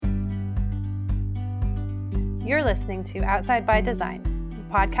You're listening to Outside by Design,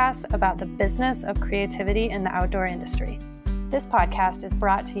 a podcast about the business of creativity in the outdoor industry. This podcast is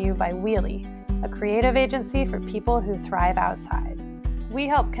brought to you by Wheelie, a creative agency for people who thrive outside. We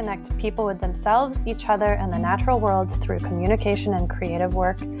help connect people with themselves, each other, and the natural world through communication and creative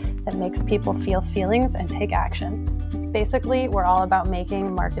work that makes people feel feelings and take action. Basically, we're all about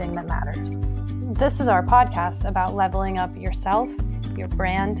making marketing that matters. This is our podcast about leveling up yourself, your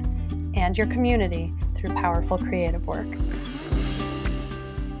brand, and your community through powerful creative work.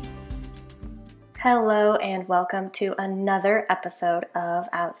 Hello and welcome to another episode of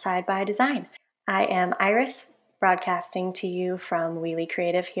Outside by Design. I am Iris, broadcasting to you from Wheelie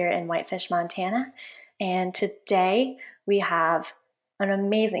Creative here in Whitefish, Montana. And today we have an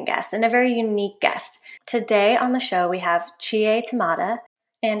amazing guest and a very unique guest. Today on the show we have Chie Tamada,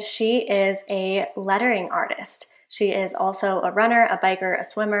 and she is a lettering artist. She is also a runner, a biker, a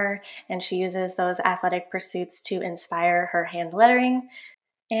swimmer, and she uses those athletic pursuits to inspire her hand lettering.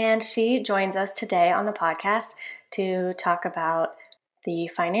 And she joins us today on the podcast to talk about the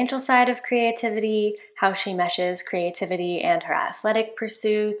financial side of creativity, how she meshes creativity and her athletic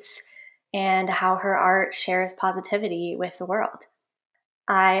pursuits, and how her art shares positivity with the world.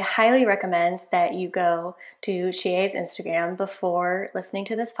 I highly recommend that you go to Chie's Instagram before listening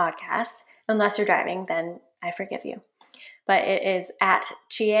to this podcast. Unless you're driving, then I forgive you. But it is at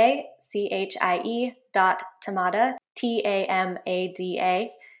Chie, Chie Tamada, Tamada,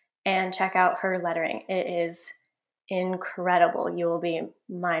 and check out her lettering. It is incredible. You will be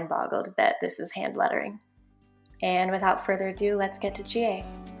mind-boggled that this is hand lettering. And without further ado, let's get to Chie.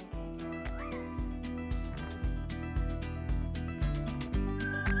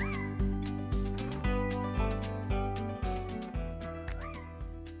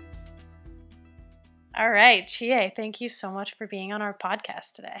 All right, Chie, thank you so much for being on our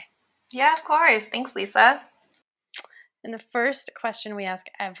podcast today. Yeah, of course. Thanks, Lisa. And the first question we ask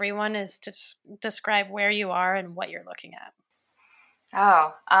everyone is to describe where you are and what you're looking at.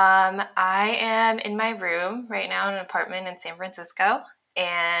 I am in my room right now in an apartment in San Francisco,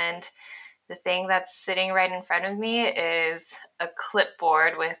 and the thing that's sitting right in front of me is a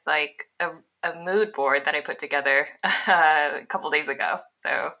clipboard with like a mood board that I put together a couple days ago.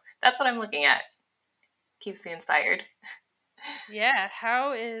 So that's what I'm looking at. Keeps me inspired. Yeah,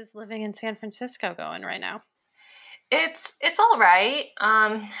 how is living in San Francisco going right now? It's all right.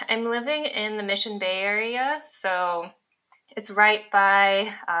 I'm living in the Mission Bay area, so it's right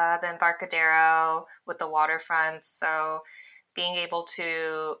by the Embarcadero with the waterfront. So being able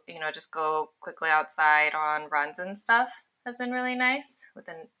to, just go quickly outside on runs and stuff has been really nice with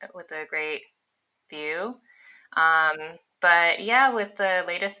a great view. But yeah, with the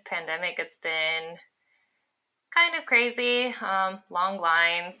latest pandemic, it's been kind of crazy. Long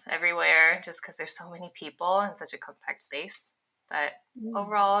lines everywhere just because there's so many people in such a compact space. But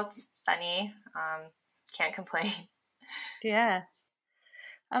overall, it's sunny. Can't complain. Yeah.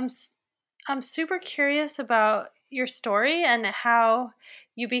 I'm super curious about your story and how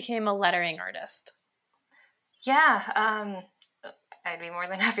you became a lettering artist. Yeah, I'd be more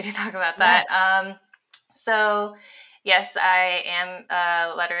than happy to talk about that. So yes, I am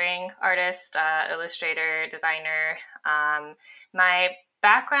a lettering artist, illustrator, designer. My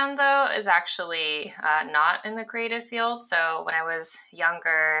background, though, is actually not in the creative field. So when I was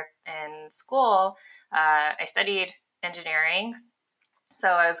younger in school, I studied engineering. So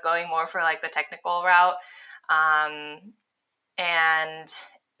I was going more for like the technical route. And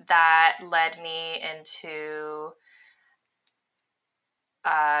that led me into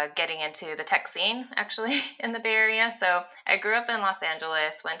getting into the tech scene, actually, in the Bay Area. So I grew up in Los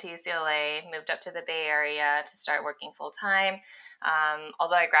Angeles, went to UCLA, moved up to the Bay Area to start working full-time.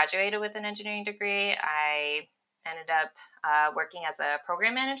 Although I graduated with an engineering degree, I ended up working as a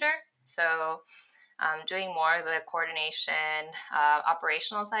program manager. So doing more of the coordination,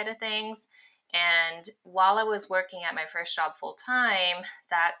 operational side of things. And while I was working at my first job full-time,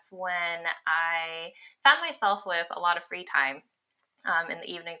 that's when I found myself with a lot of free time. In the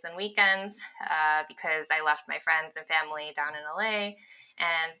evenings and weekends because I left my friends and family down in LA,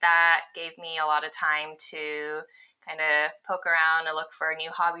 and that gave me a lot of time to kind of poke around and look for a new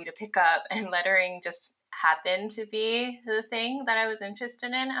hobby to pick up, and lettering just happened to be the thing that I was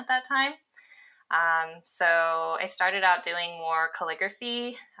interested in at that time. So I started out doing more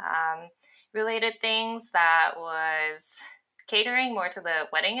calligraphy related things that was catering more to the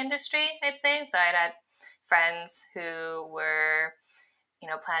wedding industry, I'd say. So I'd had friends who were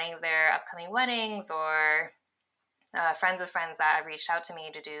planning their upcoming weddings or friends of friends that have reached out to me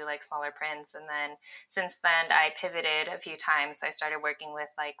to do like smaller prints. And then since then I pivoted a few times. So I started working with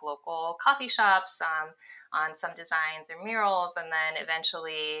like local coffee shops on some designs or murals, and then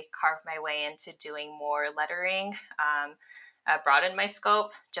eventually carved my way into doing more lettering, broadened my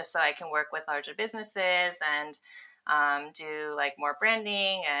scope just so I can work with larger businesses and do like more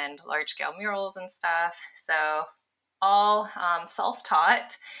branding and large scale murals and stuff. So all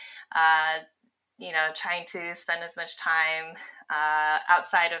self-taught, trying to spend as much time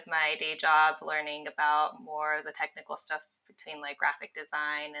outside of my day job learning about more of the technical stuff between like graphic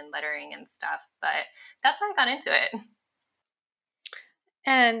design and lettering and stuff. But that's how I got into it.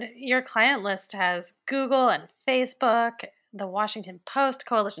 And your client list has Google and Facebook, the Washington Post,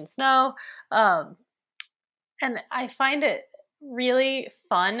 Coalition Snow. And I find it really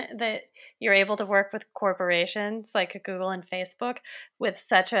fun that you're able to work with corporations like Google and Facebook with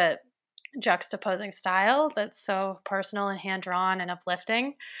such a juxtaposing style that's so personal and hand drawn and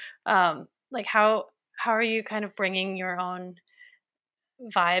uplifting. Like how are you kind of bringing your own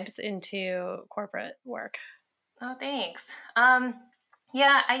vibes into corporate work? Oh, thanks.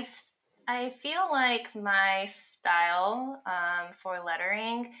 Yeah, I feel like my style for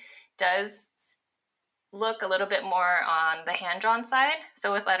lettering does look a little bit more on the hand-drawn side.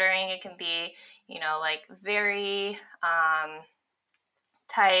 So with lettering, it can be, like very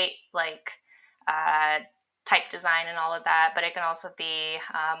tight, like type design and all of that, but it can also be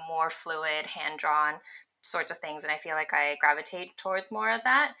more fluid, hand-drawn sorts of things. And I feel like I gravitate towards more of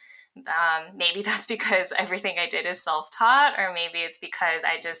that. Maybe that's because everything I did is self-taught, or maybe it's because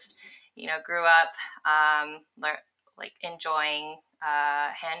I just, grew up like enjoying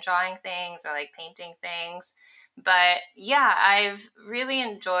hand drawing things or like painting things. But yeah, I've really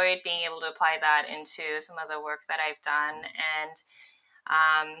enjoyed being able to apply that into some of the work that I've done.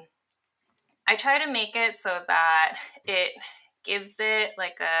 And I try to make it so that it gives it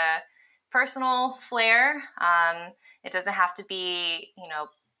like a personal flair. It doesn't have to be,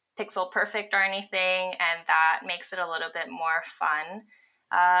 pixel perfect or anything, and that makes it a little bit more fun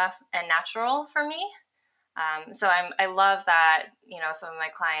and natural for me. So I love that, some of my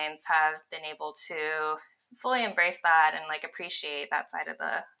clients have been able to fully embrace that and like appreciate that side of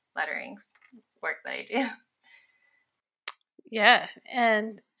the lettering work that I do. Yeah,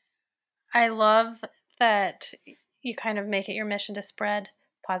 and I love that you kind of make it your mission to spread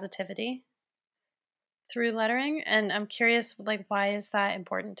positivity through lettering, and I'm curious, like, why is that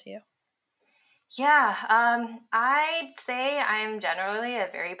important to you? Yeah, I'd say I'm generally a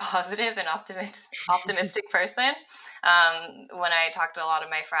very positive and optimistic person. When I talk to a lot of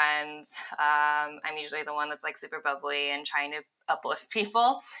my friends, I'm usually the one that's like super bubbly and trying to uplift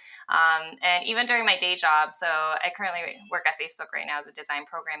people. And even during my day job, so I currently work at Facebook right now as a design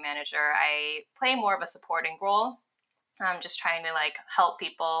program manager. I play more of a supporting role. I'm just trying to like help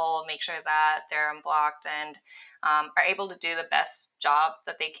people make sure that they're unblocked and are able to do the best job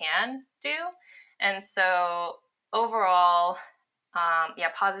that they can do. And so overall,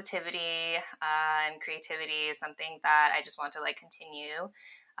 positivity and creativity is something that I just want to like continue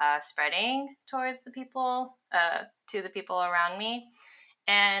spreading towards the people, to the people around me.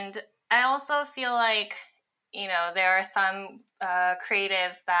 And I also feel like, there are some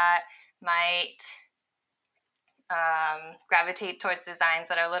creatives that might gravitate towards designs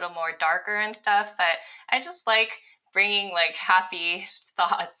that are a little more darker and stuff, but I just like bringing like happy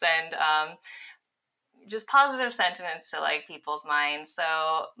thoughts and just positive sentiments to like people's minds.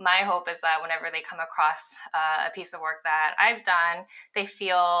 So my hope is that whenever they come across a piece of work that I've done, they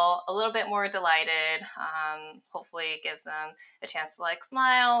feel a little bit more delighted. Hopefully it gives them a chance to like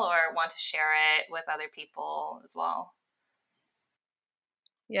smile or want to share it with other people as well.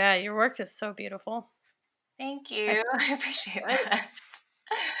 Yeah, your work is so beautiful. Thank you. I appreciate that.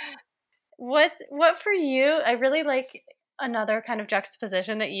 What for you? I really like another kind of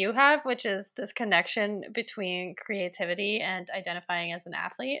juxtaposition that you have, which is this connection between creativity and identifying as an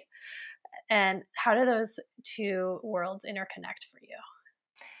athlete. And how do those two worlds interconnect for you?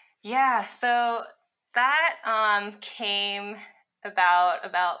 Yeah, so that came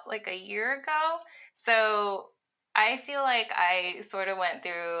about like a year ago. So I feel like I sort of went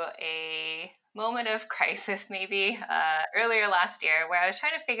through a moment of crisis maybe earlier last year where I was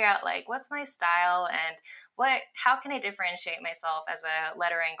trying to figure out like what's my style and how can I differentiate myself as a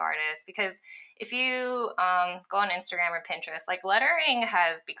lettering artist, because if you go on Instagram or Pinterest, like lettering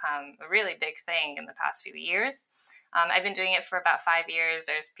has become a really big thing in the past few years. I've been doing it for about 5 years.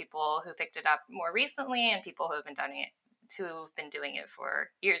 There's people who picked it up more recently and people who've been doing it for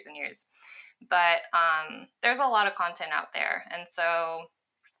years and years. But there's a lot of content out there. And so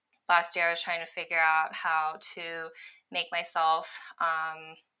last year I was trying to figure out how to make myself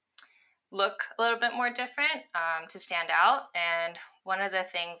look a little bit more different, to stand out. And one of the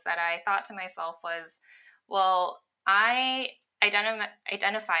things that I thought to myself was, well, I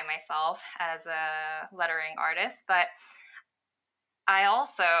identify myself as a lettering artist, but I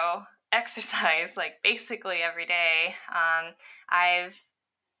also exercise like basically every day. I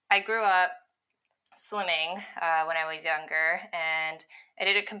grew up swimming when I was younger, and I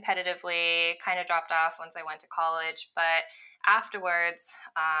did it competitively, kind of dropped off once I went to college. But afterwards,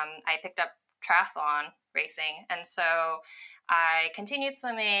 I picked up triathlon racing. And so I continued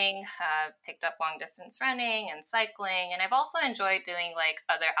swimming, picked up long distance running and cycling. And I've also enjoyed doing like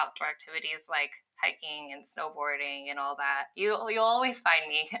other outdoor activities like hiking and snowboarding and all that. You'll always find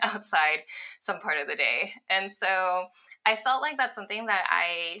me outside some part of the day. And so I felt like that's something that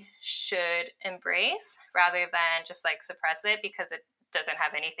I should embrace rather than just like suppress it because it doesn't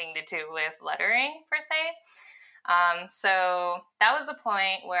have anything to do with lettering per se. So that was a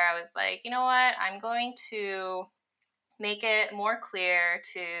point where I was like, you know what, I'm going to make it more clear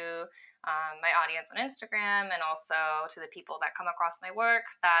to my audience on Instagram and also to the people that come across my work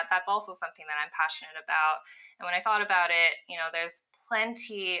that that's also something that I'm passionate about. And when I thought about it, there's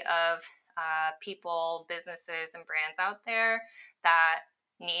plenty of people, businesses, and brands out there that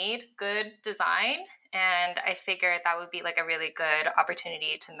need good design. And I figured that would be like a really good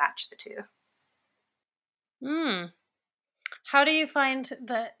opportunity to match the two. How do you find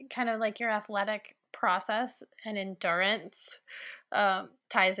the kind of like your athletic process and endurance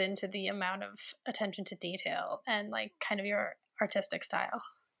ties into the amount of attention to detail and like kind of your artistic style?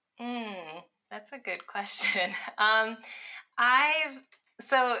 That's a good question.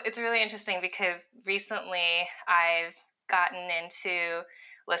 So it's really interesting because recently I've gotten into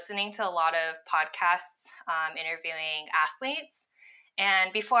listening to a lot of podcasts interviewing athletes.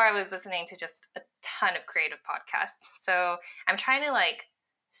 And before I was listening to just a ton of creative podcasts. So I'm trying to like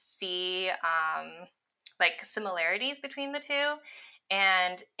see like similarities between the two,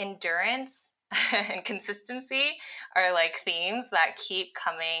 and endurance and consistency are like themes that keep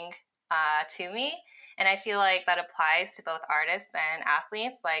coming to me. And I feel like that applies to both artists and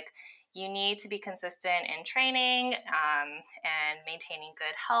athletes. Like you need to be consistent in training and maintaining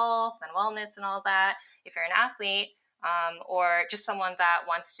good health and wellness and all that if you're an athlete, or just someone that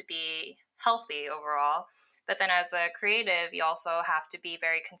wants to be healthy overall. But then as a creative, you also have to be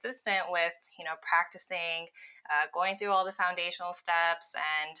very consistent with, practicing, going through all the foundational steps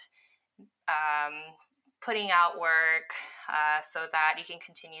and putting out work so that you can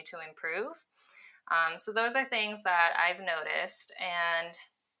continue to improve. So those are things that I've noticed. And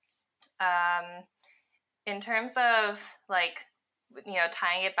in terms of like,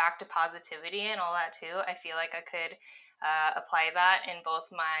 tying it back to positivity and all that too, I feel like I could apply that in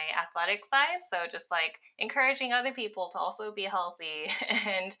both my athletic side. So just like encouraging other people to also be healthy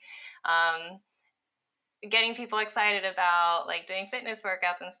and getting people excited about like doing fitness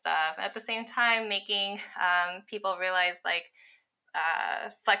workouts and stuff. At the same time, making people realize like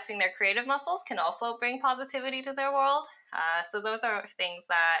flexing their creative muscles can also bring positivity to their world. So those are things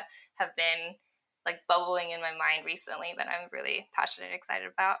that have been like bubbling in my mind recently that I'm really passionate and excited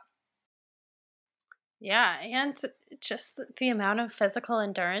about. Yeah, and just the amount of physical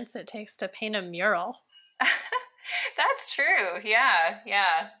endurance it takes to paint a mural. That's true. Yeah.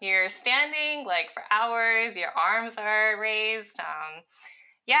 You're standing like for hours, your arms are raised.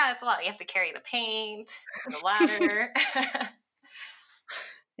 Yeah, it's a lot. You have to carry the paint and the ladder.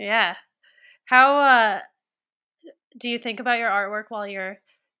 Yeah. How do you think about your artwork while you're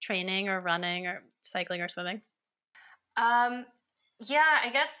training or running or cycling or swimming? Yeah, I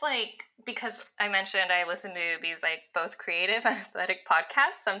guess like because I mentioned I listen to these like both creative and athletic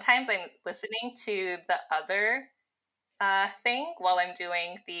podcasts, sometimes I'm listening to the other thing while I'm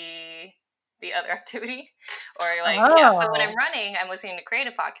doing the other activity, or like yeah. So when I'm running, I'm listening to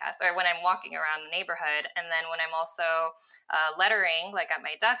creative podcasts, or when I'm walking around the neighborhood, and then when I'm also lettering, like at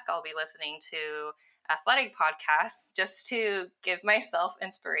my desk, I'll be listening to athletic podcasts just to give myself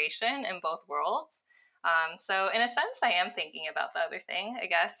inspiration in both worlds. So in a sense, I am thinking about the other thing, I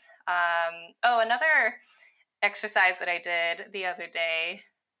guess. Another exercise that I did the other day.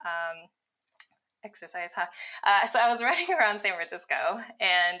 So I was running around San Francisco,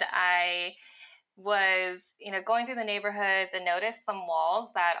 and I was, going through the neighborhoods and noticed some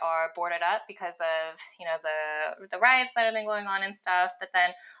walls that are boarded up because of, the riots that have been going on and stuff. But then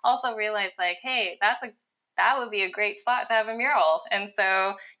also realized like, hey, that's that would be a great spot to have a mural. And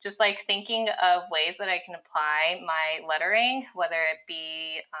so just like thinking of ways that I can apply my lettering, whether it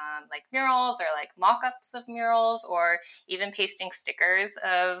be like murals or like mock-ups of murals, or even pasting stickers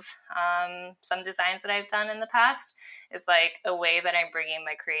of some designs that I've done in the past, is like a way that I'm bringing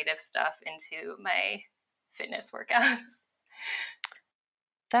my creative stuff into my fitness workouts.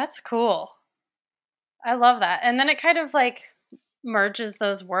 That's cool. I love that. And then it kind of like merges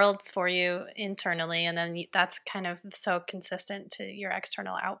those worlds for you internally, and then that's kind of so consistent to your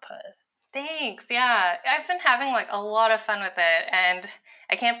external output. Thanks. Yeah. I've been having like a lot of fun with it, and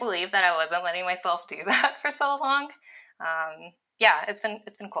I can't believe that I wasn't letting myself do that for so long. Yeah, it's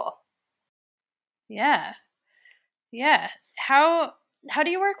been cool. Yeah. Yeah. How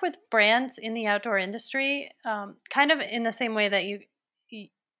do you work with brands in the outdoor industry? Kind of in the same way that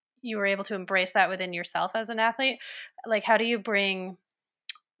you were able to embrace that within yourself as an athlete. Like, how do you bring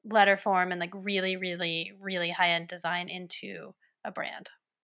letter form and like really, really, really high end design into a brand?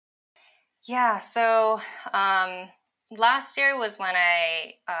 Yeah. So last year was when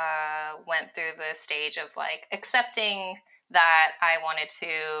I went through the stage of like accepting that I wanted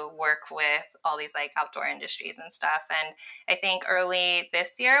to work with all these like outdoor industries and stuff. And I think early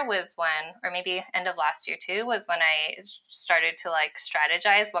this year was when, or maybe end of last year too, was when I started to like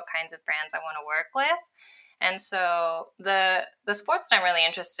strategize what kinds of brands I want to work with. And so the sports that I'm really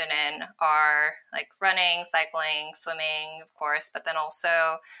interested in are like running, cycling, swimming, of course, but then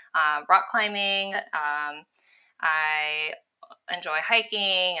also rock climbing. I enjoy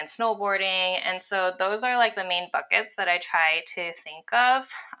hiking and snowboarding. And so those are like the main buckets that I try to think of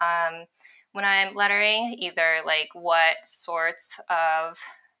when I'm lettering, either like what sorts of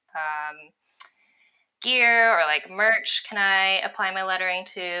gear or like merch can I apply my lettering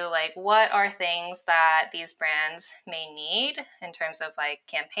to? Like, what are things that these brands may need in terms of like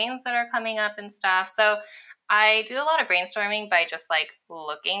campaigns that are coming up and stuff? So I do a lot of brainstorming by just like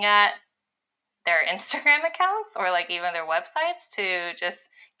looking at their Instagram accounts or like even their websites to just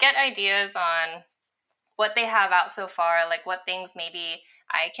get ideas on what they have out so far, like what things maybe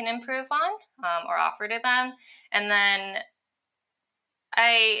I can improve on or offer to them. And then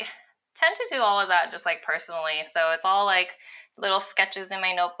I tend to do all of that just like personally. So it's all like little sketches in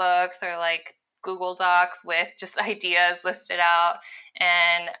my notebooks or like Google Docs with just ideas listed out.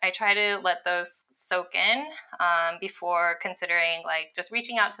 And I try to let those soak in before considering like just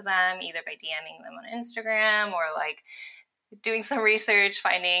reaching out to them, either by DMing them on Instagram or like doing some research,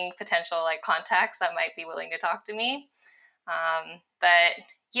 finding potential like contacts that might be willing to talk to me. But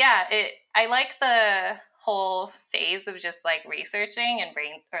yeah, I like the whole phase of just like researching and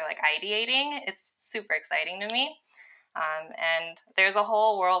like ideating. It's super exciting to me. And there's a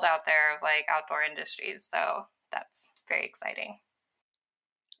whole world out there of like outdoor industries. So that's very exciting.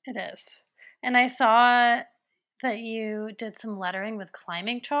 It is. And I saw that you did some lettering with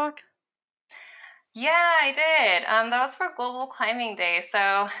climbing chalk. Yeah, I did. That was for Global Climbing Day.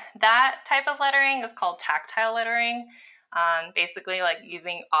 So that type of lettering is called tactile lettering. Basically like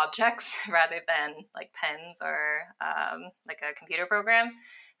using objects rather than like pens or like a computer program.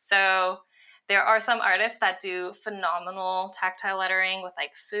 So there are some artists that do phenomenal tactile lettering with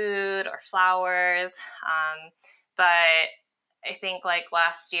like food or flowers. But I think like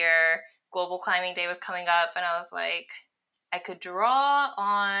last year, Global Climbing Day was coming up and I was like, I could draw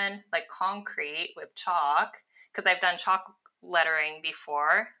on like concrete with chalk because I've done chalk lettering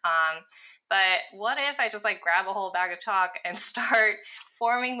before. But what if I just like grab a whole bag of chalk and start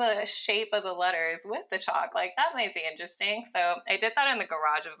forming the shape of the letters with the chalk? Like that might be interesting. So I did that in the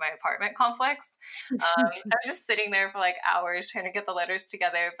garage of my apartment complex. I was just sitting there for like hours trying to get the letters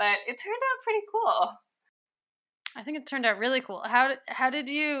together, but it turned out pretty cool. I think it turned out really cool. How did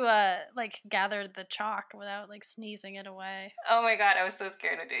you like gather the chalk without like sneezing it away? Oh my God, I was so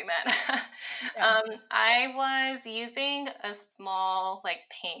scared of doing that. Yeah. I was using a small like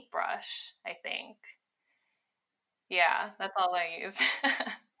paintbrush, I think. Yeah, that's all I use.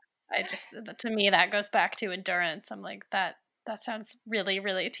 To me, that goes back to endurance. I'm like, that sounds really,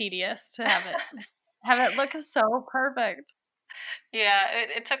 really tedious to have it look so perfect. Yeah,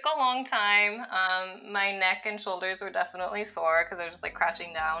 it took a long time. My neck and shoulders were definitely sore because I was just like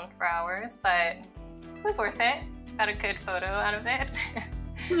crouching down for hours, but it was worth it. Got a good photo out of it.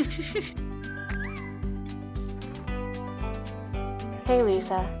 Hey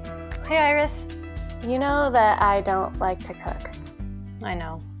Lisa. Hey Iris. You know that I don't like to cook. I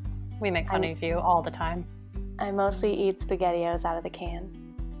know. We make fun of you all the time. I mostly eat SpaghettiOs out of the can.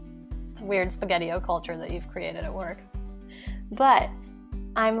 It's a weird SpaghettiO culture that you've created at work. But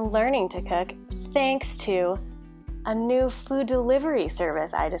I'm learning to cook thanks to a new food delivery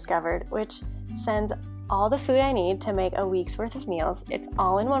service I discovered, which sends all the food I need to make a week's worth of meals. It's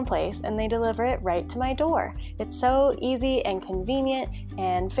all in one place and they deliver it right to my door. It's so easy and convenient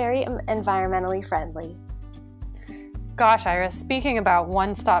and very environmentally friendly. Gosh, Iris, speaking about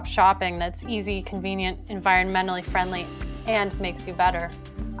one-stop shopping that's easy, convenient, environmentally friendly, and makes you better,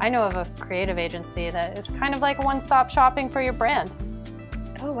 I know of a creative agency that is kind of like a one-stop shopping for your brand.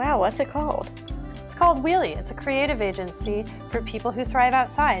 Oh wow, what's it called? It's called Wheelie. It's a creative agency for people who thrive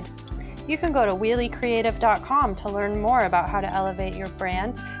outside. You can go to wheeliecreative.com to learn more about how to elevate your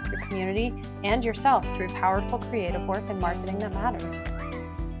brand, your community, and yourself through powerful creative work and marketing that matters.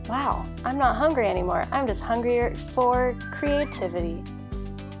 Wow, I'm not hungry anymore. I'm just hungrier for creativity.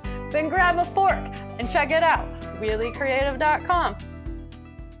 Then grab a fork and check it out, wheeliecreative.com.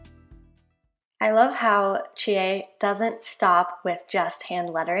 I love how Chie doesn't stop with just hand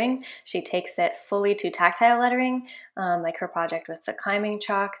lettering. She takes it fully to tactile lettering, like her project with the climbing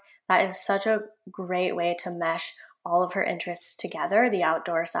chalk. That is such a great way to mesh all of her interests together, the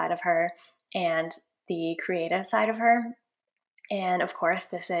outdoor side of her and the creative side of her. And of course,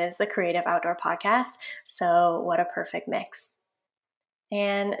 this is the Creative Outdoor Podcast, so what a perfect mix.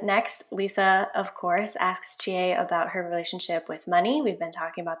 And next, Lisa, of course, asks Chie about her relationship with money. We've been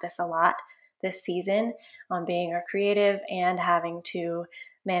talking about this a lot this season on being a creative and having to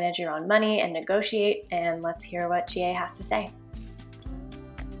manage your own money and negotiate. And let's hear what Chie has to say.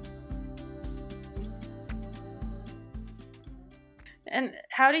 And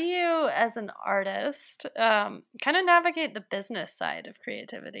how do you, as an artist, kind of navigate the business side of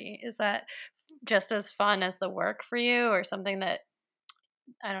creativity? Is that just as fun as the work for you, or something that,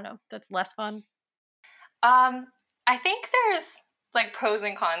 I don't know, that's less fun? I think there's like pros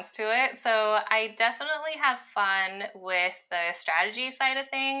and cons to it. So I definitely have fun with the strategy side of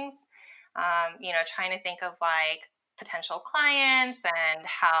things. Trying to think of like potential clients and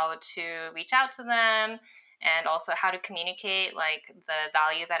how to reach out to them, and also how to communicate like the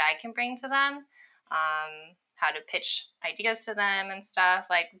value that I can bring to them, how to pitch ideas to them and stuff.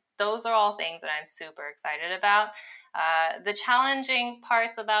 Like those are all things that I'm super excited about. The challenging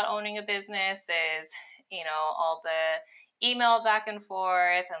parts about owning a business is, all the email back and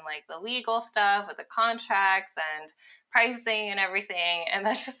forth and like the legal stuff with the contracts and pricing and everything. And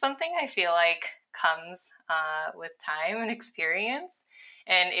that's just something I feel like comes with time and experience.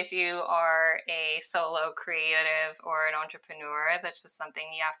 And if you are a solo creative or an entrepreneur, that's just something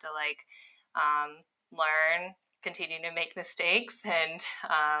you have to like learn, continue to make mistakes and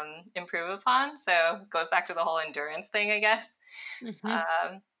improve upon. So it goes back to the whole endurance thing, I guess.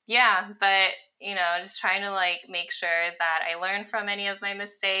 Mm-hmm. But just trying to like make sure that I learn from any of my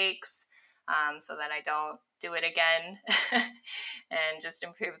mistakes, so that I don't do it again and just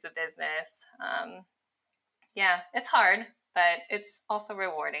improve the business. It's hard, but it's also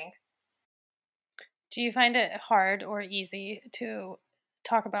rewarding. Do you find it hard or easy to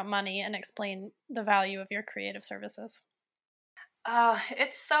talk about money and explain the value of your creative services?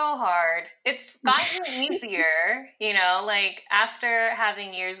 It's so hard. It's gotten easier, like after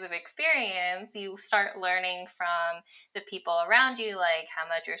having years of experience, you start learning from the people around you, like how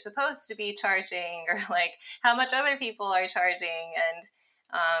much you're supposed to be charging or like how much other people are charging.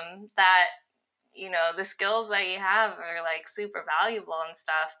 And that, the skills that you have are like super valuable and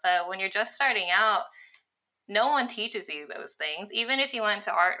stuff. But when you're just starting out, no one teaches you those things. Even if you went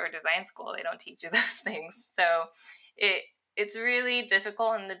to art or design school, they don't teach you those things. So it's really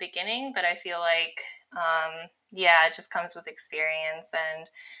difficult in the beginning, but I feel like, it just comes with experience and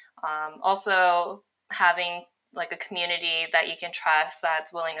also having like a community that you can trust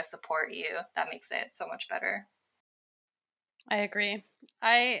that's willing to support you. That makes it so much better. I agree.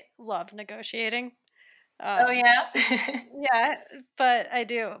 I love negotiating. Oh, yeah? Yeah, but I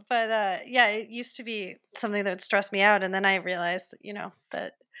do. But it used to be something that would stress me out. And then I realized,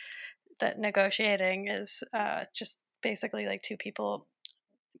 that negotiating is just basically like two people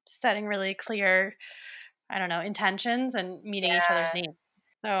setting really clear, I don't know, intentions and meeting each other's Yeah. needs.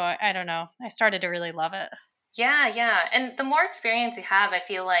 So I don't know. I started to really love it. Yeah. And the more experience you have, I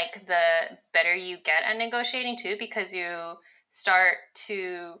feel like the better you get at negotiating too, because you start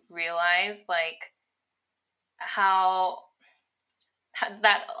to realize like how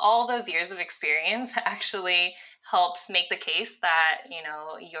that all those years of experience actually helps make the case that,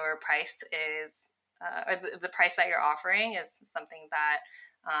 your price is, or the price that you're offering is something that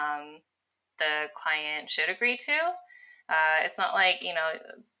the client should agree to. It's not like,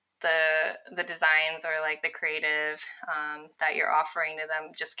 the designs or like the creative that you're offering to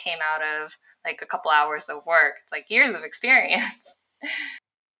them just came out of like a couple hours of work. It's like years of experience.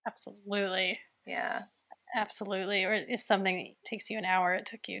 Absolutely. Yeah. Absolutely. Or if something takes you an hour, it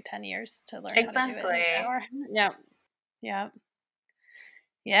took you 10 years to learn how to do it in an Exactly. hour. Yeah. Yeah.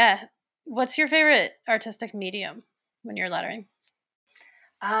 Yeah. What's your favorite artistic medium when you're lettering?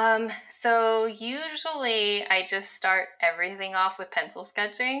 So usually I just start everything off with pencil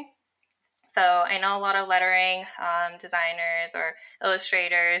sketching. So I know a lot of lettering designers or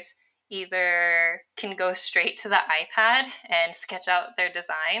illustrators either can go straight to the iPad and sketch out their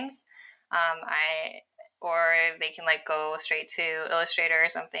designs. I or they can like go straight to Illustrator or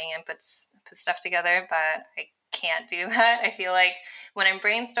something and put stuff together, but I can't do that. I feel like when I'm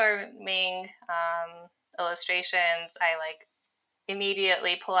brainstorming illustrations, I like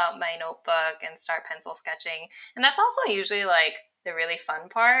immediately pull out my notebook and start pencil sketching. And that's also usually like the really fun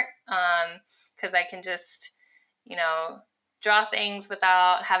part, because I can just, you know, draw things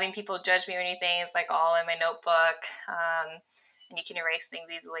without having people judge me or anything. It's like all in my notebook. And you can erase things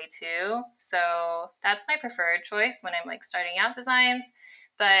easily too. So that's my preferred choice when I'm like starting out designs.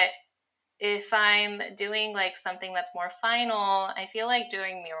 But if I'm doing like something that's more final, I feel like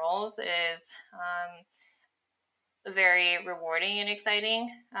doing murals is a very rewarding and exciting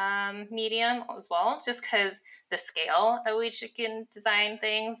medium as well, just because the scale at which you can design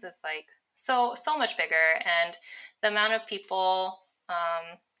things is like so much bigger, and the amount of people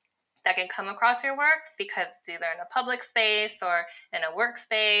that can come across your work because it's either in a public space or in a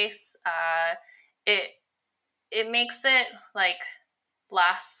workspace, it it makes it like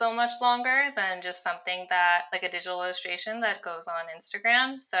last so much longer than just something that like a digital illustration that goes on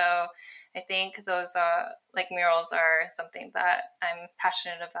Instagram. So I think those like murals are something that I'm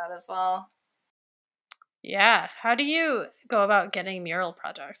passionate about as well. Yeah. How do you go about getting mural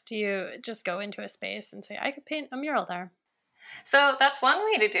projects? Do you just go into a space and say, I could paint a mural there? So that's one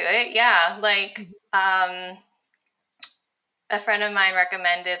way to do it. Yeah. Like Mhm. a friend of mine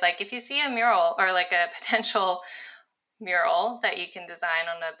recommended, like if you see a mural or like a potential mural that you can design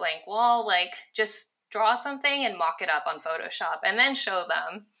on a blank wall, like just draw something and mock it up on Photoshop and then show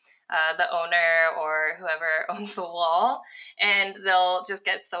them the owner or whoever owns the wall, and they'll just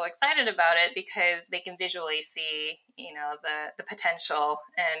get so excited about it because they can visually see, you know, the potential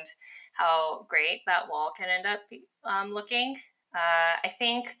and how great that wall can end up looking. I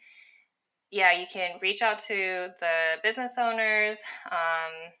think, yeah, you can reach out to the business owners.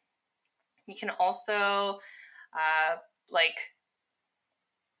 You can also uh, like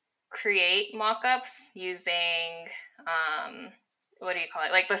create mock-ups using what do you call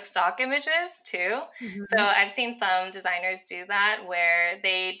it, like the stock images too. So Mhm. I've seen some designers do that where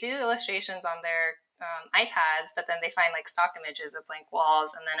they do illustrations on their iPads, but then they find like stock images of blank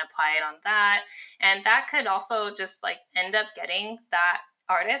walls and then apply it on that, and that could also just like end up getting that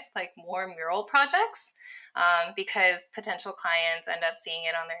artist like more mural projects, because potential clients end up seeing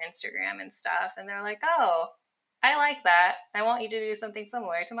it on their Instagram and stuff, and they're like, oh, I like that. I want you to do something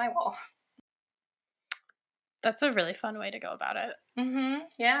similar to my wall. That's a really fun way to go about it.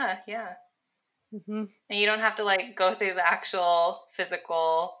 Yeah, yeah. Hmm. And you don't have to like go through the actual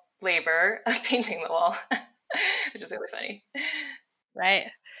physical labor of painting the wall, which is really funny. Right.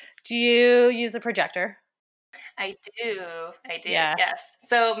 Do you use a projector? I do. I do. Yeah. Yes.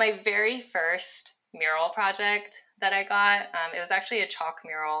 So my very first mural project that I got, it was actually a chalk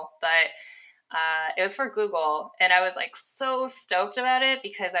mural, but it was for Google, and I was like so stoked about it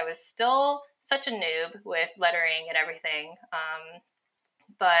because I was still such a noob with lettering and everything.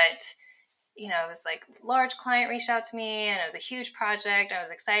 But you know, it was like large client reached out to me, and it was a huge project. I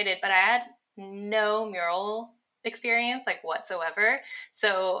was excited, but I had no mural experience like whatsoever.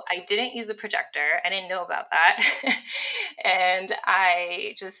 So I didn't use a projector. I didn't know about that. And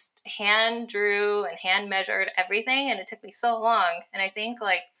I just hand drew and hand measured everything, and it took me so long. And I think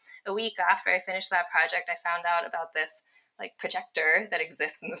like a week after I finished that project, I found out about this like projector that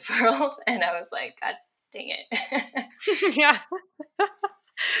exists in this world, and I was like, God dang it. Yeah.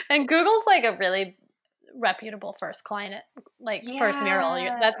 And Google's like a really reputable first client, like first mural.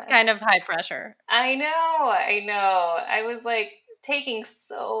 That's Yeah. kind of high pressure. I know, I know. I was like taking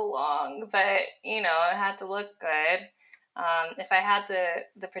so long, but you know, it had to look good. If I had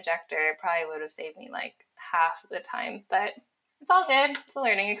the projector, it probably would have saved me like half the time, but it's all good. It's a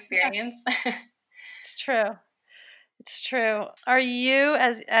learning Yeah, experience. it's true. It's true. Are you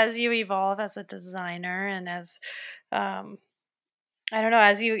as you evolve as a designer and as um I don't know,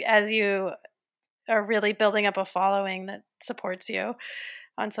 as you are really building up a following that supports you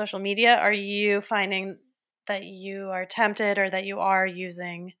on social media, are you finding that you are tempted or that you are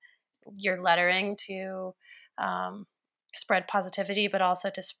using your lettering to um, spread positivity, but also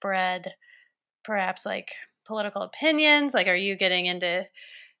to spread perhaps like political opinions? Like, are you getting into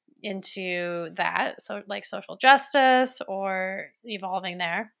into that, so like social justice or evolving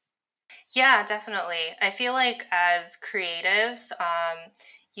there? Yeah, definitely. I feel like as creatives,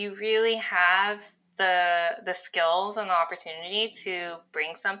 you really have the skills and the opportunity to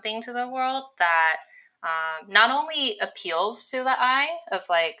bring something to the world that not only appeals to the eye of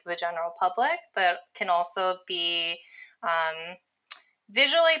like the general public, but can also be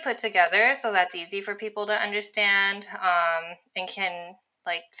visually put together so that's easy for people to understand, and can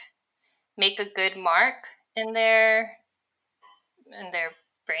like make a good mark in their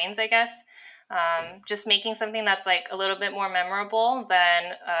brains, I guess. Just making something that's like a little bit more memorable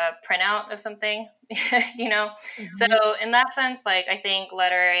than a printout of something, you know? So, Mhm. in that sense, like, I think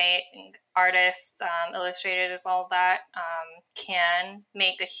lettering artists, illustrators, all that can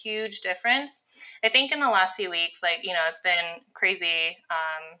make a huge difference. I think in the last few weeks, like, it's been crazy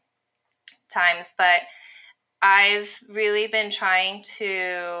times, but I've really been trying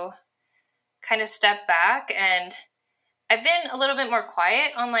to kind of step back, and I've been a little bit more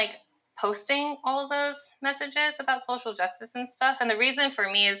quiet on like posting all of those messages about social justice and stuff. And the reason for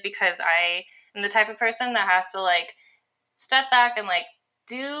me is because I am the type of person that has to like step back and like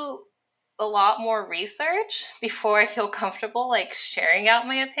do a lot more research before I feel comfortable like sharing out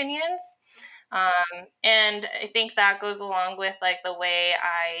my opinions. And I think that goes along with like the way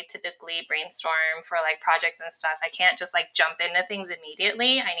I typically brainstorm for like projects and stuff. I can't just like jump into things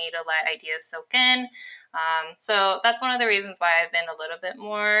immediately. I need to let ideas soak in. So that's one of the reasons why I've been a little bit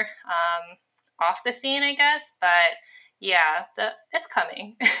more off the scene, I guess. But yeah, it's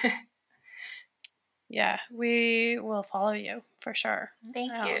coming. Yeah, we will follow you for sure.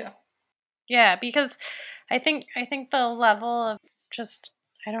 Thank you. Yeah, because I think the level of just,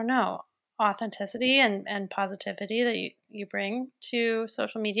 I don't know, authenticity and positivity that you bring to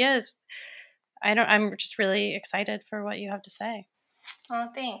social media is, I'm just really excited for what you have to say. Oh,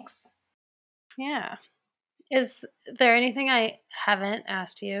 thanks. Yeah. Is there anything I haven't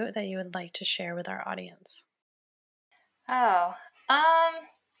asked you that you would like to share with our audience? Oh,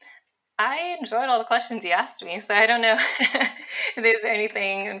 I enjoyed all the questions you asked me, so I don't know if there's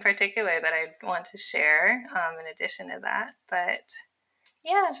anything in particular that I'd want to share in addition to that. But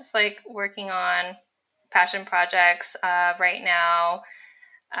yeah, just like working on passion projects right now,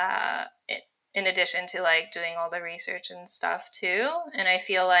 uh, in addition to like doing all the research and stuff too. And I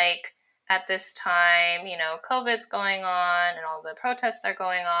feel like at this time, COVID's going on and all the protests are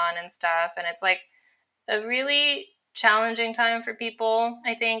going on and stuff. And it's like a really challenging time for people,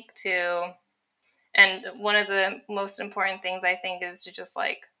 I think, to and one of the most important things I think is to just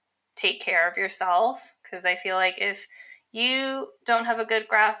like take care of yourself. Because I feel like if you don't have a good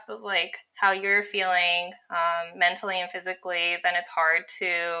grasp of like how you're feeling mentally and physically, then it's hard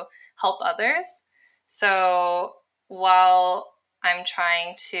to help others. So while I'm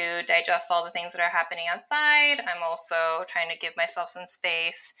trying to digest all the things that are happening outside, I'm also trying to give myself some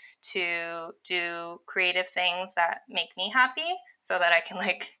space to do creative things that make me happy so that I can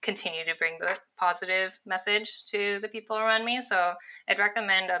like continue to bring the positive message to the people around me. So I'd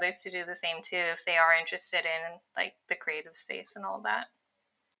recommend others to do the same too if they are interested in like the creative space and all that.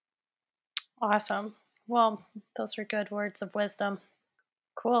 Awesome. Well, those are good words of wisdom.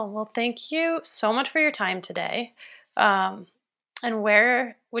 Cool. Well, thank you so much for your time today. Um, and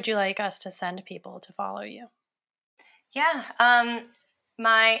where would you like us to send people to follow you? Yeah.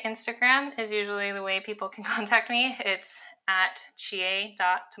 My Instagram is usually the way people can contact me. It's at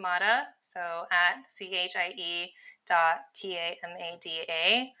chie.tamada. So at chie.tamada.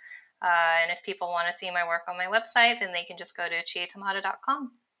 And if people want to see my work on my website, then they can just go to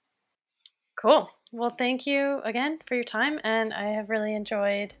chietamada.com. Cool. Well, thank you again for your time. And I have really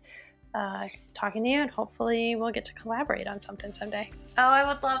enjoyed talking to you. And hopefully we'll get to collaborate on something someday. Oh, I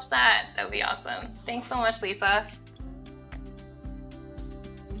would love that. That would be awesome. Thanks so much, Lisa.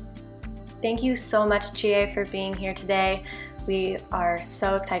 Thank you so much, Chie, for being here today. We are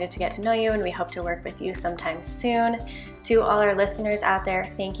so excited to get to know you, and we hope to work with you sometime soon. To all our listeners out there,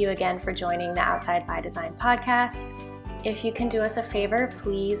 thank you again for joining the Outside by Design podcast. If you can do us a favor,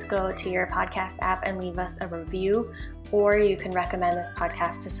 please go to your podcast app and leave us a review, or you can recommend this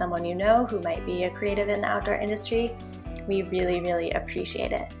podcast to someone you know who might be a creative in the outdoor industry. We really, really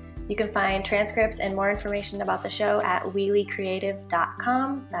appreciate it. You can find transcripts and more information about the show at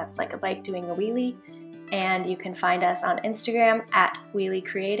wheeliecreative.com. That's like a bike doing a wheelie. And you can find us on Instagram at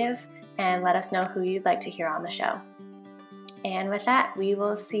wheeliecreative and let us know who you'd like to hear on the show. And with that, we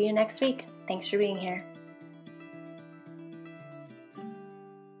will see you next week. Thanks for being here.